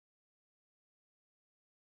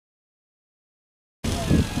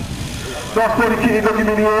Nice body kitted looking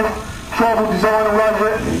in here. Tribal design all over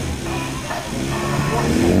it.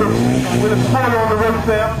 With a spoiler on the roof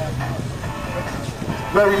there.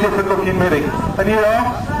 Very different looking Mini. And you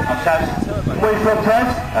are? I'm Taz. Where are you from, Taz?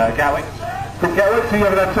 Gatwick. From Gatwick, so you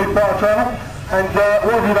haven't had too far to travel. And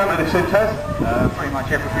what have you done to this then, Taz? Pretty much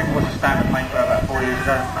everything was a standard paint for about 4 years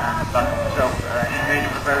ago, and I've done it myself. Indeed,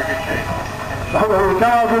 it was very good kit. Well, we'll go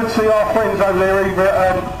over and see our friends over there, either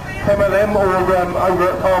at MLM or over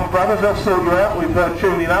at Palm Brothers. They'll sort you out with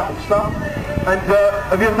tuning up and stuff. And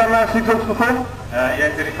have you ever done loudest exhaust before?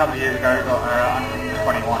 Yeah, did it a couple of years ago, got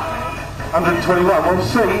 121 I think. 121, well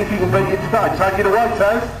see if you can beat it today. Take it away,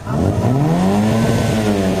 Taz.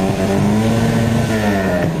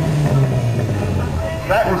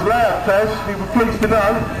 That was loud, Taz. You were pleased to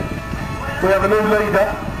know we have a new leader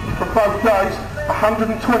for both days,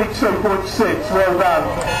 122.6. Well done.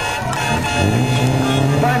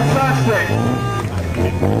 Fantastic.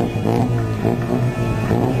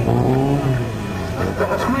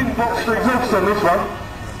 Got a twin boxer exhaust on this one.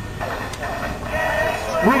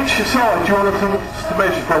 Which side do you want us to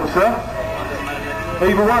measure from, sir?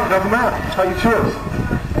 Either one, doesn't matter. Take your choice.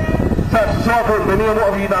 So it's the side room Mini, and what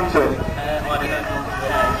have you done to it? I don't know.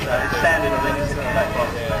 Standard and then it's back box.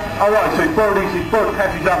 Oh right, so he's borrowed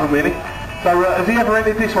Taz's other Mini. So has he ever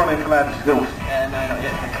entered this one in for loudest exhaust? No, not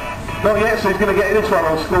yet. Not yet, so he's going to get this one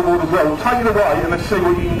on the scoreboard as well. Take it away and let's see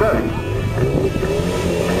what you can do.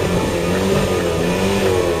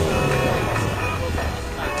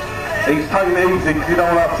 He's taking it easy because you don't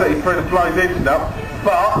want to upset his friend and blow his engine up,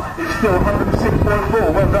 but it's still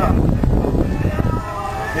 106.4, well done.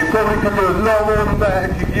 It probably can do a lot more than that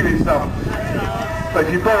if you give it some. But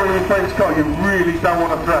if you're borrowing your friend's car, you really don't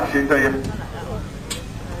want to thrash it, do you?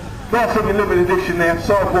 Nice looking limited edition there.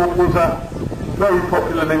 Sidewalk was a very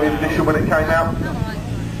popular limited edition when it came out.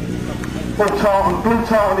 Blue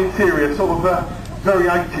tartan interior, sort of very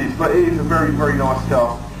 80s, but it is a very, very nice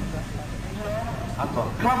car. Anton.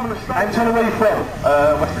 Anton, where are you from?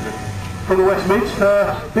 West Midlands. From the West Mids.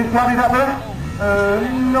 Big flooded up there?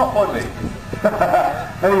 Not by me.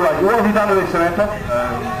 Anyway, what have you done to this then, Anton?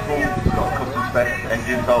 It's got a custom spec,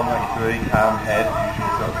 engine, 1293, cam, head,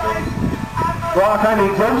 usual sort of stuff. Right, okay, the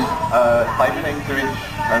exhaust? 5-inch, 2-inch,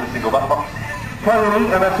 and a single back box. Plain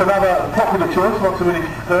Mini, and that's another popular choice, once a Mini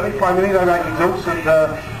 30. Plain Mini, they make exhausts and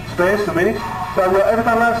spares for Minis. So, ever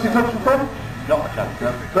done loudest exhaust before? Not a chance,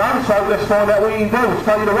 no. No, so let's find out what you can do. Let's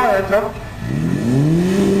take it away, Anton.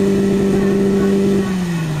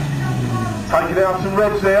 Taking out some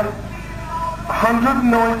reds there.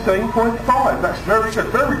 119.5. That's very good,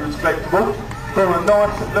 very respectable. From a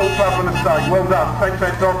nice little club on the stage. Well done. Thanks,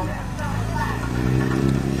 Anton.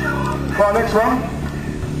 Right, next one.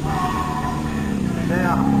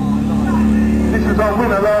 Now, this was our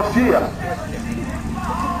winner last year.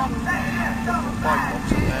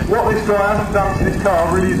 What this guy hasn't done to this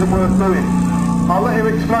car really isn't worth doing. I'll let him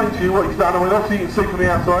explain to you what he's done. I mean, obviously you can see from the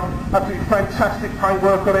outside, absolutely fantastic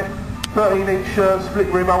paintwork on it, 13-inch split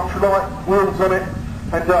rim ultralight wheels on it,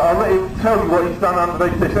 and I'll let him tell you what he's done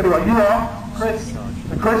underneath this. Anyway, you are? Chris.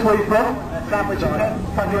 And Chris, where are you from? Sandwich.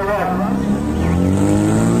 Thank you around.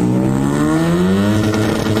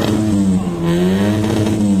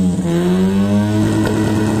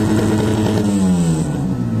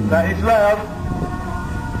 That is loud.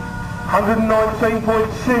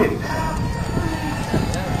 119.6.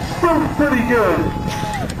 Still pretty good.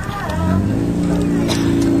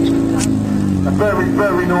 A very,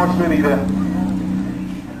 very nice Mini there.